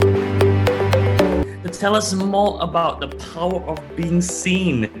tell us more about the power of being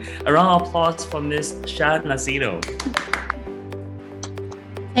seen. A round of applause for Miss Sha Nacino.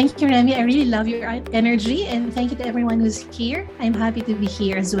 Thank you, Remy. I really love your energy, and thank you to everyone who's here. I'm happy to be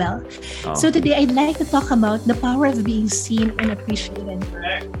here as well. So today I'd like to talk about the power of being seen and appreciated.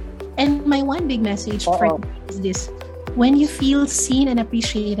 And my one big message for today is this. When you feel seen and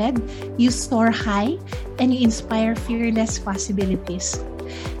appreciated, you soar high and you inspire fearless possibilities.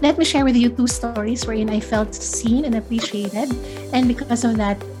 Let me share with you two stories wherein I felt seen and appreciated. And because of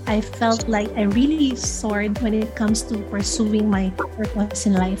that, I felt like I really soared when it comes to pursuing my purpose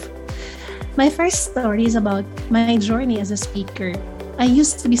in life. My first story is about my journey as a speaker. I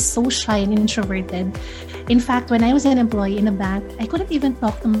used to be so shy and introverted. In fact, when I was an employee in a bank, I couldn't even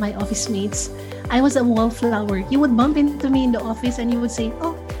talk to my office mates. I was a wallflower. You would bump into me in the office and you would say,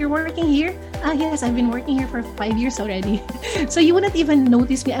 "Oh, you're working here?" "Ah, yes, I've been working here for 5 years already." So you wouldn't even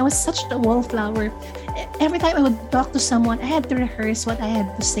notice me. I was such a wallflower. Every time I would talk to someone, I had to rehearse what I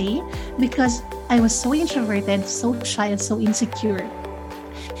had to say because I was so introverted, so shy, and so insecure.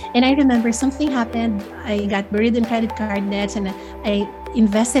 And I remember something happened. I got buried in credit card debts and I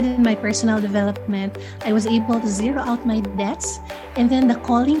invested in my personal development. I was able to zero out my debts. And then the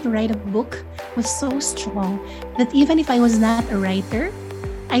calling to write a book was so strong that even if I was not a writer,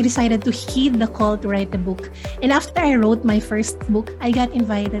 I decided to heed the call to write a book. And after I wrote my first book, I got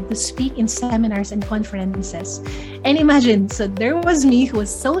invited to speak in seminars and conferences. And imagine, so there was me who was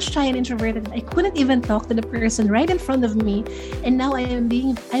so shy and introverted, I couldn't even talk to the person right in front of me. And now I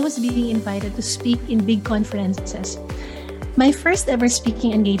was being invited to speak in big conferences. My first ever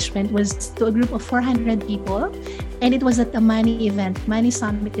speaking engagement was to a group of 400 people, and it was at a Money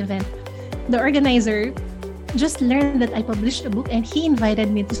Summit event. The organizer just learned that I published a book and he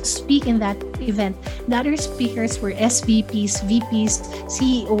invited me to speak in that event. The other speakers were SVPs, VPs,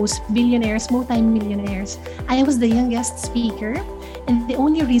 CEOs, billionaires, multimillionaires. I was the youngest speaker, and the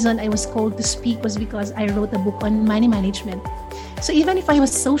only reason I was called to speak was because I wrote a book on money management. So even if I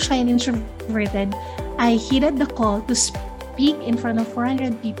was so shy and introverted, I heeded the call to speak in front of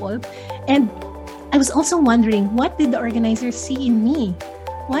 400 people. And I was also wondering, what did the organizer see in me?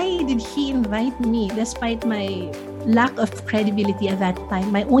 Why did he invite me despite my lack of credibility at that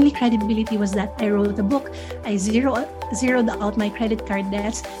time? My only credibility was that I wrote a book. I zeroed out my credit card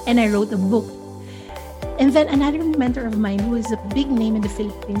debts and I wrote a book. And then another mentor of mine, who is a big name in the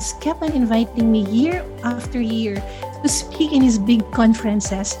Philippines, kept on inviting me year after year to speak in his big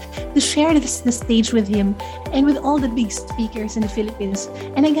conferences, to share the stage with him and with all the big speakers in the Philippines.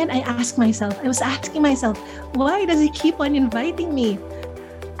 And again, I was asking myself, why does he keep on inviting me?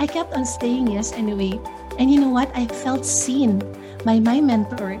 I kept on saying yes anyway. And you know what? I felt seen by my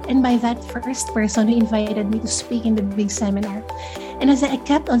mentor and by that first person who invited me to speak in the big seminar. And as I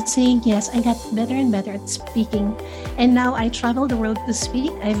kept on saying yes, I got better and better at speaking. And now I travel the world to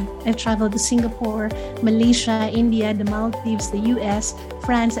speak. I've traveled to Singapore, Malaysia, India, the Maldives, the US,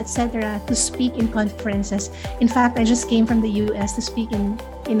 France, etc. to speak in conferences. In fact, I just came from the US to speak in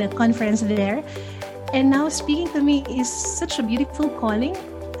a conference there. And now speaking to me is such a beautiful calling.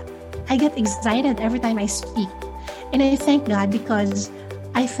 I get excited every time I speak. And I thank God because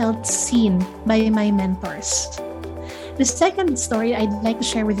I felt seen by my mentors. The second story I'd like to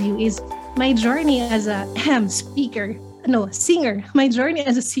share with you is my journey as a singer. My journey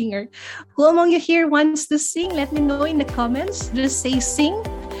as a singer. Who among you here wants to sing? Let me know in the comments. Just say sing.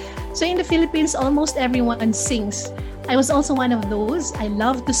 So in the Philippines, almost everyone sings. I was also one of those. I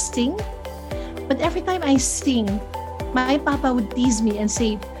love to sing. But every time I sing, my papa would tease me and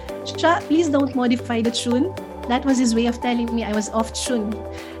say, "Sha, please don't modify the tune." That was his way of telling me I was off tune.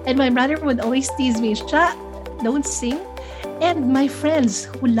 And my brother would always tease me, "Sha, don't sing." And my friends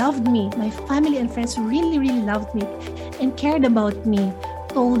who loved me, my family and friends who really, really loved me and cared about me,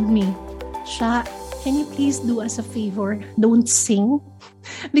 told me, "Sha, can you please do us a favor? Don't sing."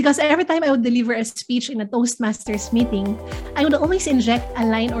 Because every time I would deliver a speech in a Toastmasters meeting, I would always inject a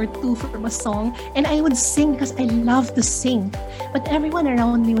line or two from a song and I would sing because I love to sing. But everyone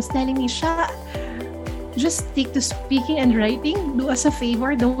around me was telling me, "Sha, just stick to speaking and writing. Do us a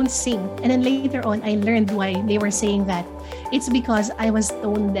favor, don't sing." And then later on, I learned why they were saying that. It's because I was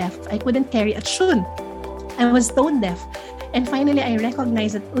tone deaf. I couldn't carry a tune. I was tone deaf. And finally, I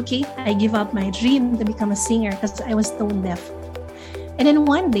recognized that, okay, I give up my dream to become a singer because I was tone deaf. And then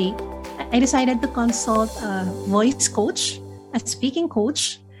one day, I decided to consult a voice coach, a speaking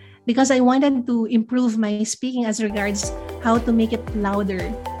coach, because I wanted to improve my speaking as regards how to make it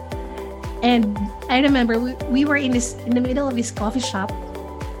louder. And I remember we were in the middle of this coffee shop,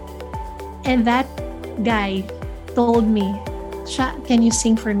 and that guy told me, "Sha, can you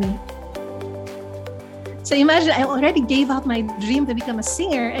sing for me?" So imagine I already gave up my dream to become a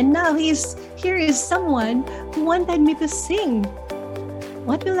singer, and now here is someone who wanted me to sing.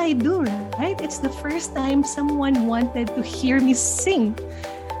 What will I do, right? It's the first time someone wanted to hear me sing.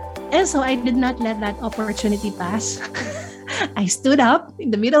 And so I did not let that opportunity pass. I stood up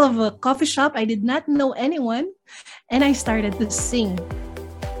in the middle of a coffee shop. I did not know anyone, and I started to sing.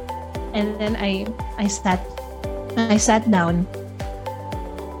 And then I sat down.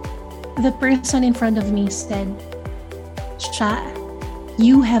 The person in front of me said, "Sha,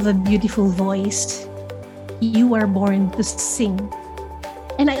 you have a beautiful voice. You are born to sing."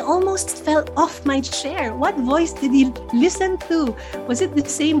 And I almost fell off my chair. What voice did he listen to? Was it the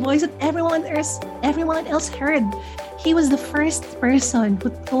same voice that everyone else heard? He was the first person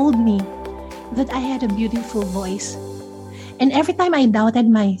who told me that I had a beautiful voice. And every time I doubted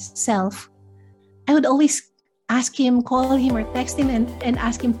myself, I would always ask him, call him or text him and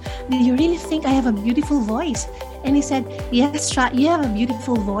ask him, "Do you really think I have a beautiful voice?" And he said, "Yes, Sha, you have a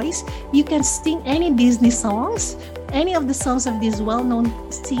beautiful voice. You can sing any Disney songs, any of the songs of these well-known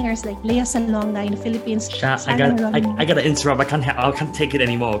singers like Lea Salonga in the Philippines." Sha, I gotta interrupt. I can't take it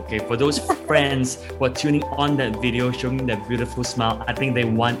anymore. Okay, for those friends who are tuning on that video, showing that beautiful smile, I think they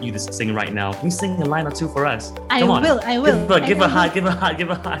want you to sing right now. Can you sing a line or two for us? I will. Give a heart.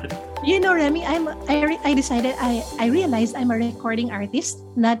 You know, Remy, I decided I realized I'm a recording artist,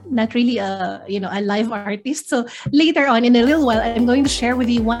 not really a live artist. So later on, in a little while, I'm going to share with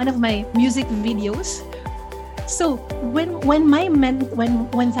you one of my music videos. So when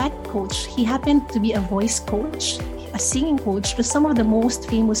that coach, he happened to be a voice coach, a singing coach to some of the most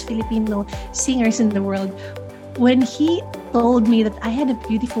famous Filipino singers in the world. When he told me that I had a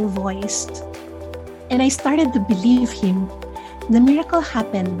beautiful voice, and I started to believe him, the miracle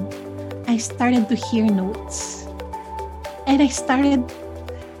happened. I started to hear notes, and I started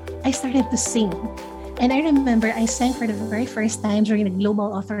to sing. And I remember I sang for the very first time during the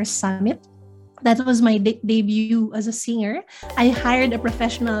Global Authors Summit. That was my debut as a singer. I hired a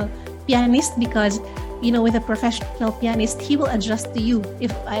professional pianist because, with a professional pianist, he will adjust to you.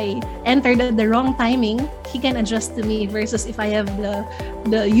 If I entered at the wrong timing, he can adjust to me versus if I have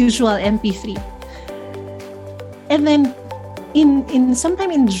the usual MP3. And then in sometime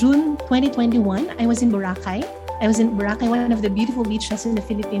in June 2021, I was in Boracay. One of the beautiful beaches in the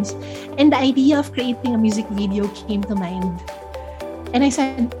Philippines. And the idea of creating a music video came to mind. And I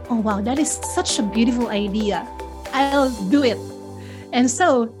said, "Oh wow, that is such a beautiful idea. I'll do it." And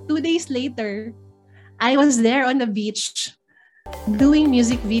so 2 days later, I was there on the beach doing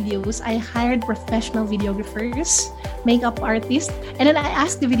music videos. I hired professional videographers, makeup artists, and then I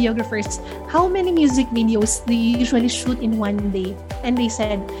asked the videographers, "How many music videos do you usually shoot in one day?" And they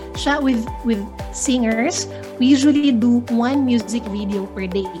said, "Sha, with singers, we usually do 1 music video per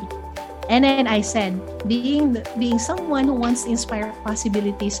day." And then I said, being someone who wants to inspire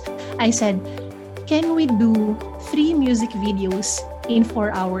possibilities, I said, "Can we do 3 music videos in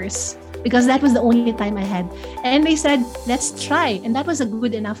 4 hours?" Because that was the only time I had. And they said, "Let's try." And that was a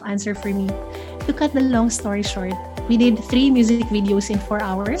good enough answer for me. To cut the long story short, we did 3 music videos in 4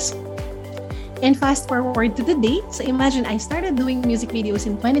 hours. And fast forward to today. So imagine I started doing music videos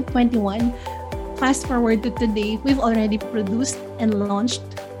in 2021. Fast forward to today, we've already produced and launched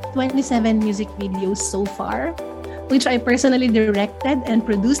 27 music videos so far, which I personally directed and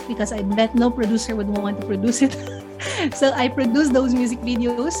produced because I bet no producer would want to produce it. So I produced those music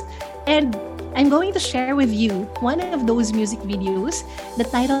videos, and I'm going to share with you one of those music videos. The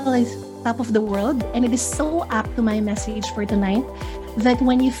title is Top of the World, and it is so apt to my message for tonight that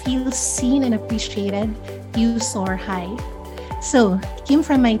when you feel seen and appreciated, you soar high. So, Kim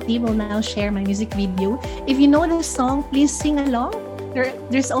from my team will now share my music video. If you know the song, please sing along.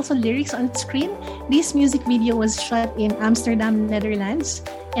 There's also lyrics on screen. This music video was shot in Amsterdam, Netherlands,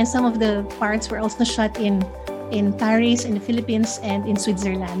 and some of the parts were also shot in Paris, in the Philippines, and in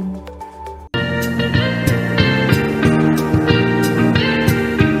Switzerland.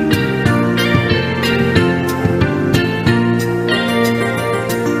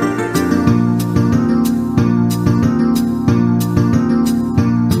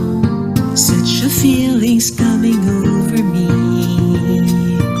 Such a feeling's coming over me.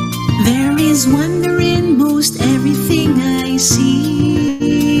 There is wonder in most everything I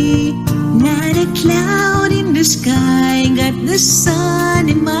see. Not a cloud in the sky, got the sun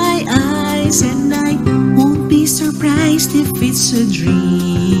in my eyes, and I won't be surprised if it's a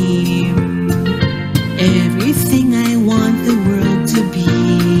dream. Everything I want the world to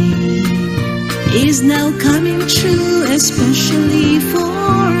be is now coming true, especially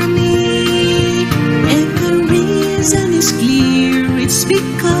for me. And the reason is clear, it's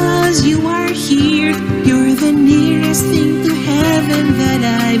because because you are here. You're the nearest thing to heaven that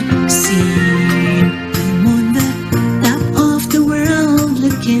I've seen. I'm on the top of the world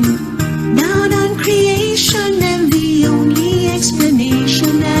looking down on creation, and the only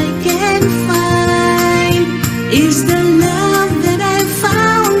explanation I can find is the love that I've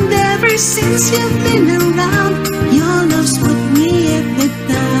found ever since you've been around. Your love's put me at the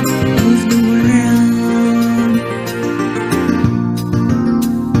top of the world.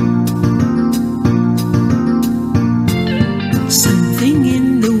 Something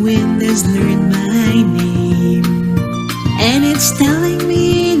in the wind has learned my name, and it's telling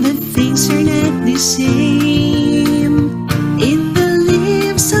me that things are not the same. In the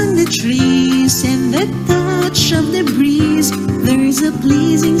leaves on the trees and the touch of the breeze, there's a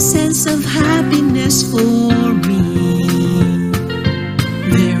pleasing sense of happiness for me.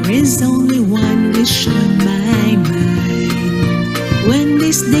 There is only one wish on my mind. When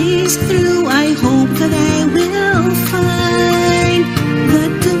this day is through, I hope that I will find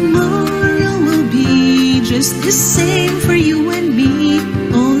that tomorrow will be just the same for you and me.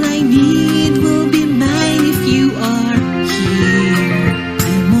 All I need will be mine if you are here.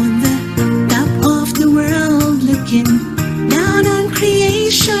 I'm on the top of the world looking down on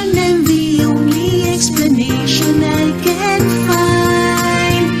creation, and the only explanation I can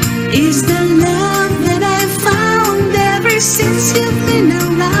find is the love that I've found ever since you've been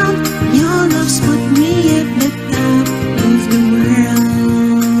around. Your love's put me at the top of the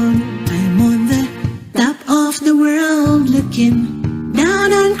world. I'm on the top of the world looking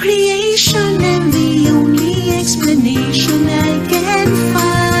down on creation, and the only explanation I can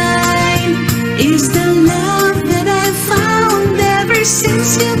find is the love that I've found ever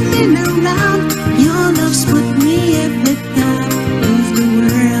since you've been around. Your love's put me at the top of the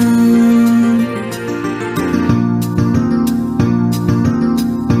world.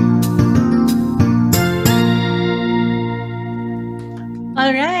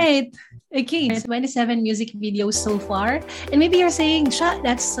 All right. Okay, 27 music videos so far. And maybe you're saying, Sha,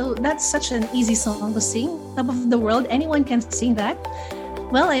 that's such an easy song to sing. Top of the world, anyone can sing that.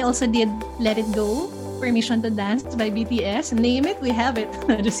 Well, I also did Let It Go, Permission to Dance by BTS. Name it, we have it.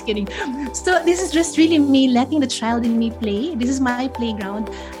 Just kidding. So this is just really me letting the child in me play. This is my playground.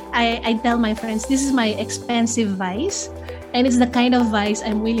 I tell my friends, this is my expensive vice. And it's the kind of vice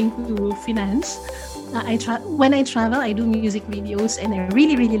I'm willing to finance. When I travel, I do music videos, and I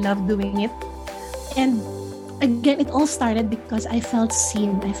really, really love doing it. And again, it all started because I felt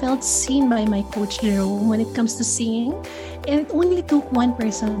seen. I felt seen by my coach Jerome when it comes to singing. And it only took one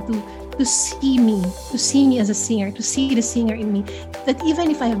person to see me as a singer, to see the singer in me. That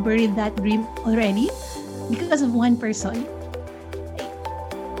even if I have buried that dream already, because of one person,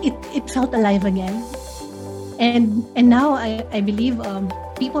 it felt alive again. And now I believe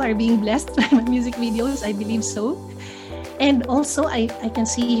people are being blessed by my music videos. I believe so. And also, I can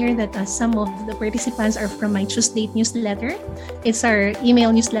see here that some of the participants are from my Tuesday newsletter. It's our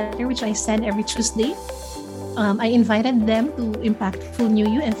email newsletter, which I send every Tuesday. I invited them to Impactful New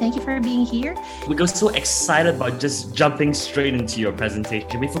You, and thank you for being here. We got so excited about just jumping straight into your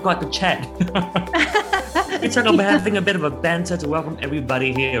presentation. We forgot to chat. We talk about having a bit of a banter to welcome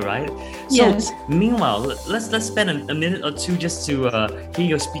everybody here, right? So, yes. Meanwhile, let's spend a minute or two just to hear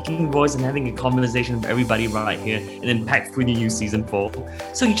your speaking voice and having a conversation with everybody right here in Impactful New You Season 4.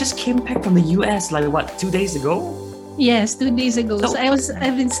 So you just came back from the US, like what, 2 days ago? Yes, 2 days ago. So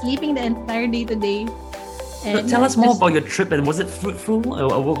I've been sleeping the entire day today. And tell us more about your trip, and was it fruitful?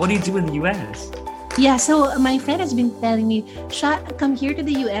 Or what do you do in the US? Yeah, so my friend has been telling me, Sha, come here to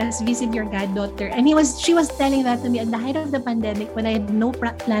the US, visit your goddaughter. And she was telling that to me at the height of the pandemic when I had no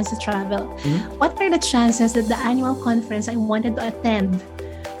plans to travel. Mm-hmm. What are the chances that the annual conference I wanted to attend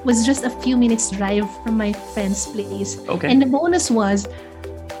was just a few minutes drive from my friend's place? Okay. And the bonus was,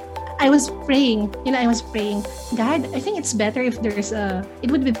 I was praying, God, I think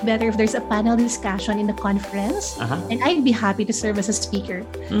it would be better if there's a panel discussion in the conference, and I'd be happy to serve as a speaker.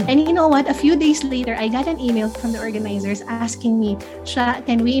 And you know what? A few days later, I got an email from the organizers asking me, Sha,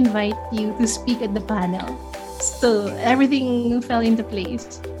 can we invite you to speak at the panel? So everything fell into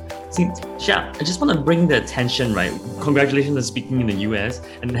place. See, Sha, I just want to bring the attention, right? Congratulations on speaking in the US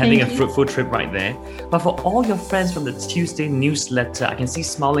and having a fruitful trip right there. But for all your friends from the Tuesday newsletter, I can see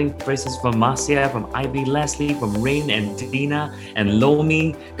smiling faces from Marcia, from Ivy, Leslie, from Rain and Dina and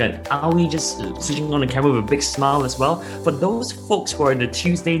Lomi. Got Aoi just switching on the camera with a big smile as well. For those folks who are in the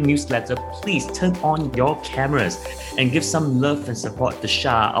Tuesday newsletter, please turn on your cameras and give some love and support to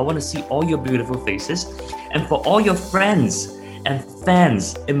Sha. I want to see all your beautiful faces. And for all your friends and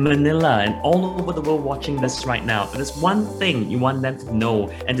fans in Manila and all over the world watching this right now, if there's one thing you want them to know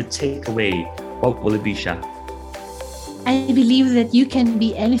and to take away, what will it be, Sha? I believe that you can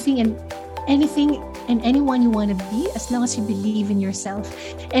be anything and anyone you want to be, as long as you believe in yourself.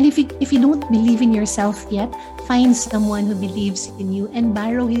 And if you don't believe in yourself yet, find someone who believes in you and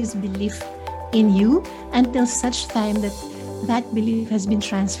borrow his belief in you until such time that that belief has been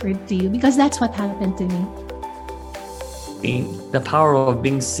transferred to you, because that's what happened to me. The power of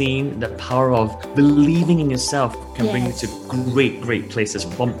being seen, the power of believing in yourself can bring you to great places.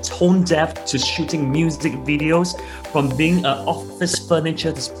 From tone deaf to shooting music videos, from being an office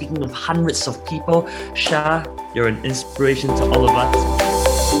furniture to speaking of hundreds of people. Sha, you're an inspiration to all of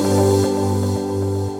us.